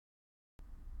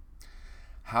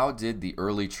How did the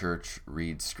early church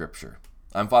read Scripture?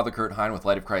 I'm Father Kurt Hein with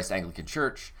Light of Christ Anglican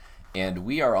Church, and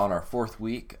we are on our fourth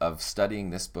week of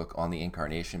studying this book on the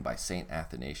Incarnation by St.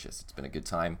 Athanasius. It's been a good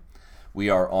time. We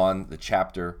are on the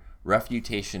chapter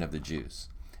Refutation of the Jews.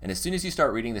 And as soon as you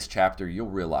start reading this chapter, you'll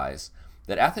realize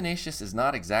that Athanasius is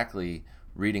not exactly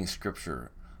reading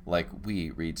Scripture like we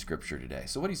read Scripture today.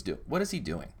 So what is he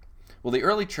doing? Well, the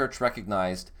early church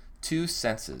recognized two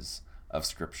senses of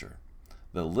Scripture.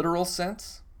 The literal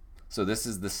sense, so this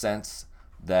is the sense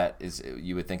that is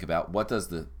you would think about what does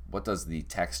the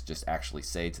text just actually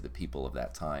say to the people of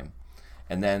that time,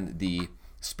 and then the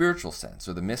spiritual sense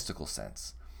or the mystical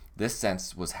sense. This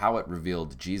sense was how it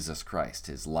revealed Jesus Christ,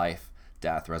 his life,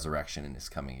 death, resurrection, and his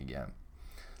coming again.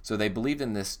 So they believed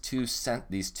in these two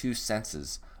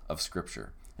senses of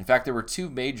Scripture. In fact, there were two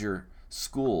major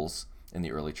schools in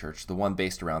the early church. The one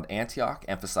based around Antioch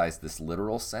emphasized this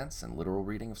literal sense and literal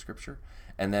reading of Scripture,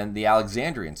 and then the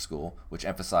Alexandrian school, which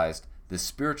emphasized the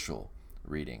spiritual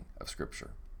reading of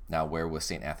Scripture. Now, where was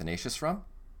St. Athanasius from?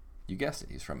 You guessed it,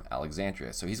 he's from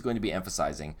Alexandria. So he's going to be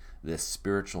emphasizing this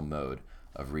spiritual mode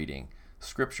of reading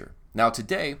Scripture. Now,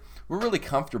 today, we're really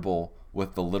comfortable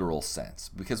with the literal sense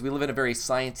because we live in a very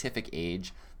scientific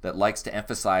age that likes to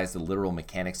emphasize the literal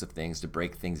mechanics of things, to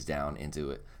break things down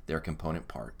into their component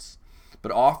parts.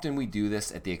 But often we do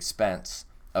this at the expense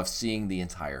of seeing the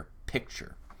entire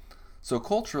picture. So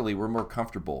culturally, we're more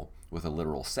comfortable with a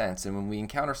literal sense, and when we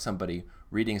encounter somebody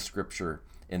reading Scripture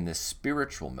in this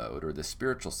spiritual mode or this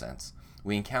spiritual sense,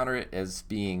 we encounter it as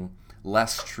being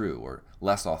less true or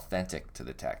less authentic to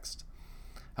the text.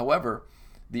 However,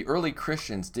 the early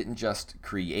Christians didn't just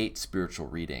create spiritual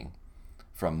reading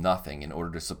from nothing in order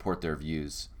to support their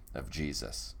views of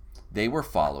Jesus. They were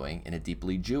following in a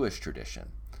deeply Jewish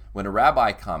tradition. When a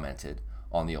rabbi commented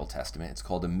on the Old Testament, it's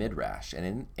called a midrash,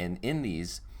 and in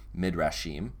these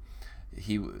midrashim,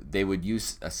 they would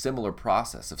use a similar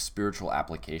process of spiritual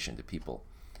application to people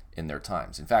in their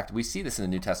times. In fact, we see this in the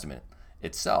New Testament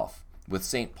itself with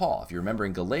St. Paul. If you remember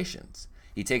in Galatians,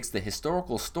 he takes the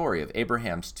historical story of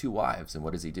Abraham's two wives, and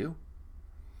what does he do?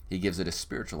 He gives it a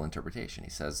spiritual interpretation. He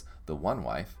says the one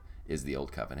wife is the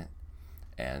Old Covenant,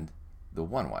 and the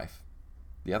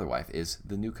other wife is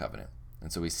the New Covenant.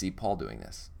 And so we see Paul doing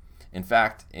this. In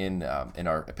fact, in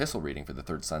our epistle reading for the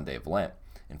third Sunday of Lent,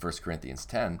 in 1 Corinthians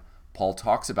 10, Paul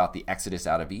talks about the exodus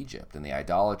out of Egypt and the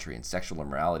idolatry and sexual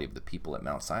immorality of the people at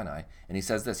Mount Sinai. And he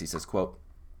says this, he says, quote,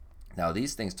 "Now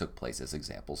these things took place as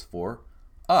examples for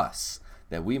us,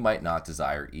 that we might not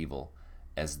desire evil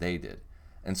as they did."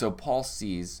 And so Paul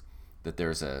sees that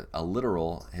there's a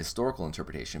literal historical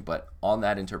interpretation, but on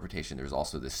that interpretation, there's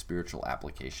also this spiritual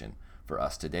application for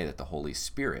us today that the Holy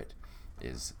Spirit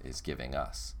is giving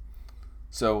us.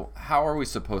 So how are we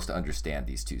supposed to understand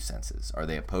these two senses? Are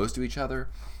they opposed to each other,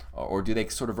 or do they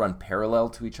sort of run parallel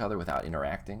to each other without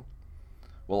interacting?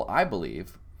 Well, I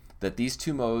believe that these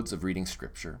two modes of reading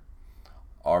Scripture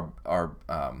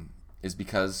is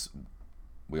because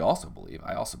I also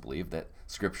believe that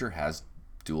Scripture has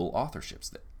dual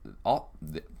authorships.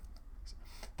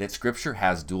 That Scripture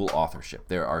has dual authorship.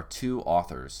 There are two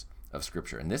authors of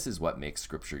Scripture, and this is what makes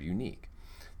Scripture unique.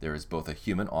 There is both a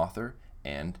human author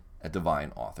and a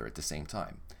divine author at the same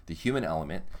time. The human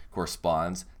element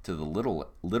corresponds to the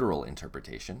literal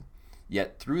interpretation,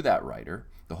 yet through that writer,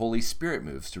 the Holy Spirit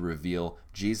moves to reveal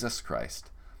Jesus Christ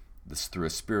through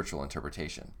a spiritual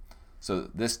interpretation. So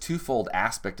this twofold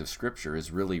aspect of Scripture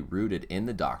is really rooted in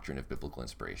the doctrine of biblical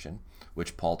inspiration,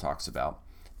 which Paul talks about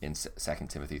in 2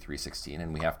 Timothy 3:16.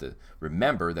 And we have to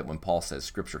remember that when Paul says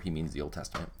Scripture, he means the Old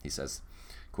Testament. He says,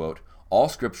 quote, "All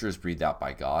Scripture is breathed out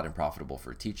by God and profitable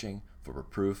for teaching, for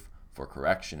reproof, for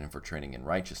correction, and for training in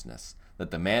righteousness,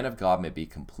 that the man of God may be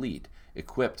complete,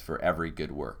 equipped for every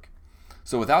good work."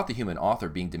 So without the human author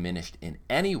being diminished in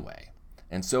any way,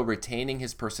 and so retaining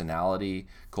his personality,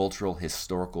 cultural,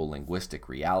 historical, linguistic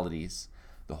realities,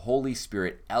 the Holy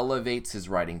Spirit elevates his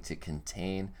writing to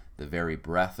contain the very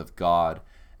breath of God.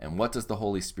 And what does the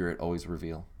Holy Spirit always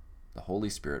reveal? The Holy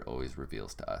Spirit always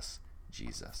reveals to us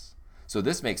Jesus. So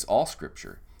this makes all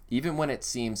Scripture, even when it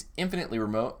seems infinitely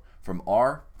remote from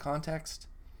our context,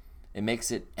 it makes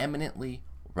it eminently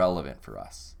relevant for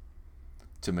us,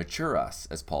 to mature us,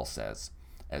 as Paul says,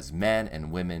 as men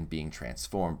and women being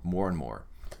transformed more and more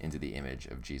into the image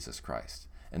of Jesus Christ.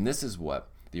 And this is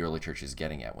what the early church is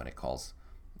getting at when it calls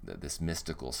this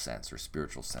mystical sense or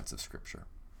spiritual sense of Scripture.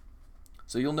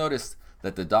 So you'll notice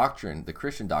that the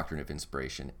Christian doctrine of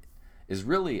inspiration, is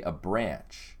really a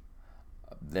branch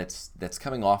that's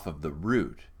coming off of the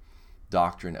root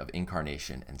doctrine of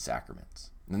incarnation and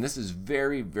sacraments. And this is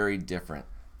very, very different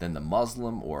than the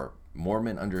Muslim or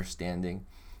Mormon understanding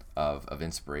of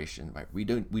inspiration. Right? We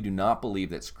do not believe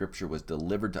that Scripture was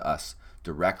delivered to us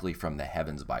directly from the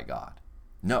heavens by God.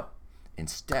 No.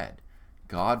 Instead,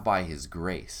 God, by his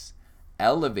grace,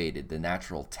 elevated the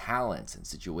natural talents and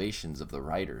situations of the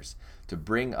writers to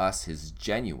bring us his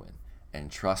genuine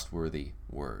and trustworthy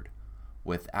word,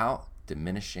 without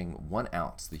diminishing 1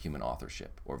 ounce the human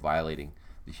authorship or violating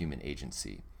the human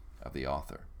agency of the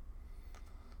author.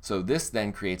 So this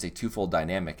then creates a twofold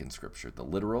dynamic in Scripture: the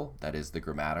literal, that is the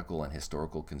grammatical and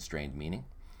historical constrained meaning,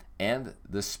 and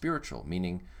the spiritual,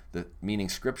 meaning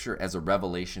Scripture as a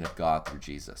revelation of God through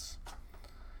Jesus.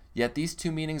 Yet these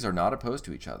two meanings are not opposed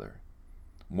to each other.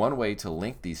 One way to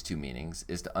link these two meanings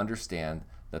is to understand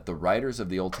that the writers of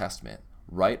the Old Testament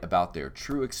write about their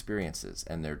true experiences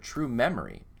and their true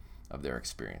memory of their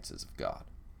experiences of God.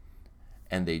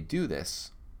 And they do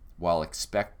this while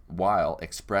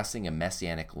expressing a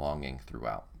messianic longing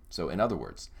throughout. So in other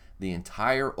words, the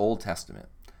entire Old Testament,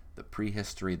 the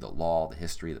prehistory, the law, the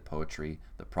history, the poetry,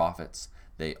 the prophets,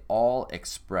 they all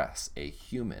express a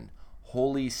human,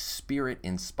 Holy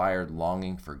Spirit-inspired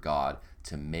longing for God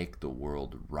to make the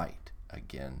world right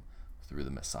again through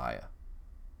the Messiah.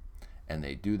 And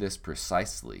they do this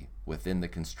precisely within the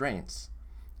constraints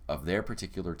of their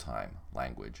particular time,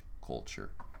 language,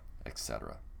 culture,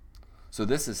 etc. So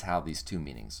this is how these two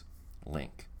meanings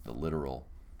link, the literal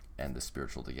and the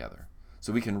spiritual, together.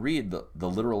 So we can read the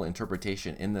literal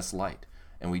interpretation in this light,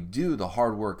 and we do the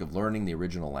hard work of learning the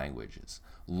original languages,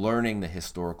 learning the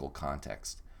historical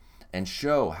context, and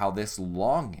show how this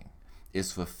longing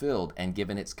is fulfilled and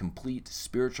given its complete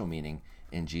spiritual meaning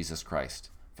in Jesus Christ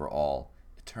for all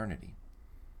eternity.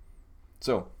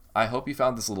 So I hope you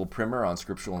found this little primer on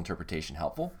scriptural interpretation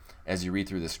helpful as you read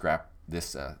through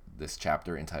this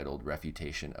chapter entitled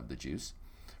Refutation of the Jews.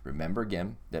 Remember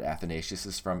again that Athanasius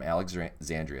is from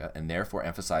Alexandria and therefore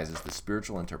emphasizes the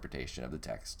spiritual interpretation of the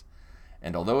text.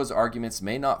 And although his arguments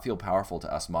may not feel powerful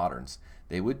to us moderns,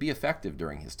 they would be effective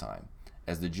during his time,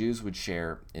 as the Jews would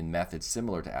share in methods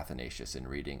similar to Athanasius in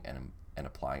reading and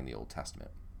applying the Old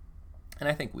Testament. And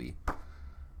I think we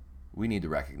need to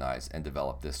recognize and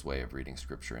develop this way of reading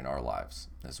Scripture in our lives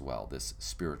as well, this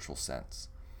spiritual sense.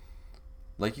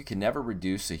 Like, you can never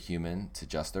reduce a human to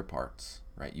just their parts,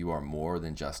 right? You are more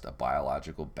than just a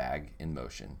biological bag in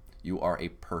motion. You are a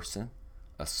person,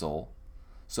 a soul.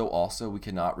 So also we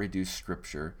cannot reduce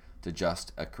Scripture to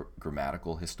just a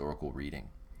grammatical historical reading.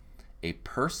 A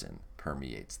person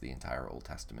permeates the entire Old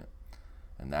Testament,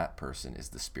 and that person is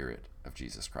the Spirit of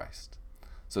Jesus Christ.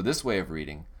 So this way of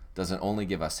reading doesn't only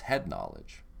give us head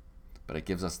knowledge, but it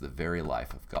gives us the very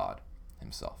life of God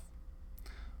himself.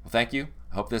 Well, thank you.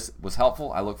 I hope this was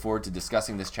helpful. I look forward to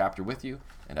discussing this chapter with you,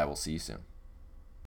 and I will see you soon.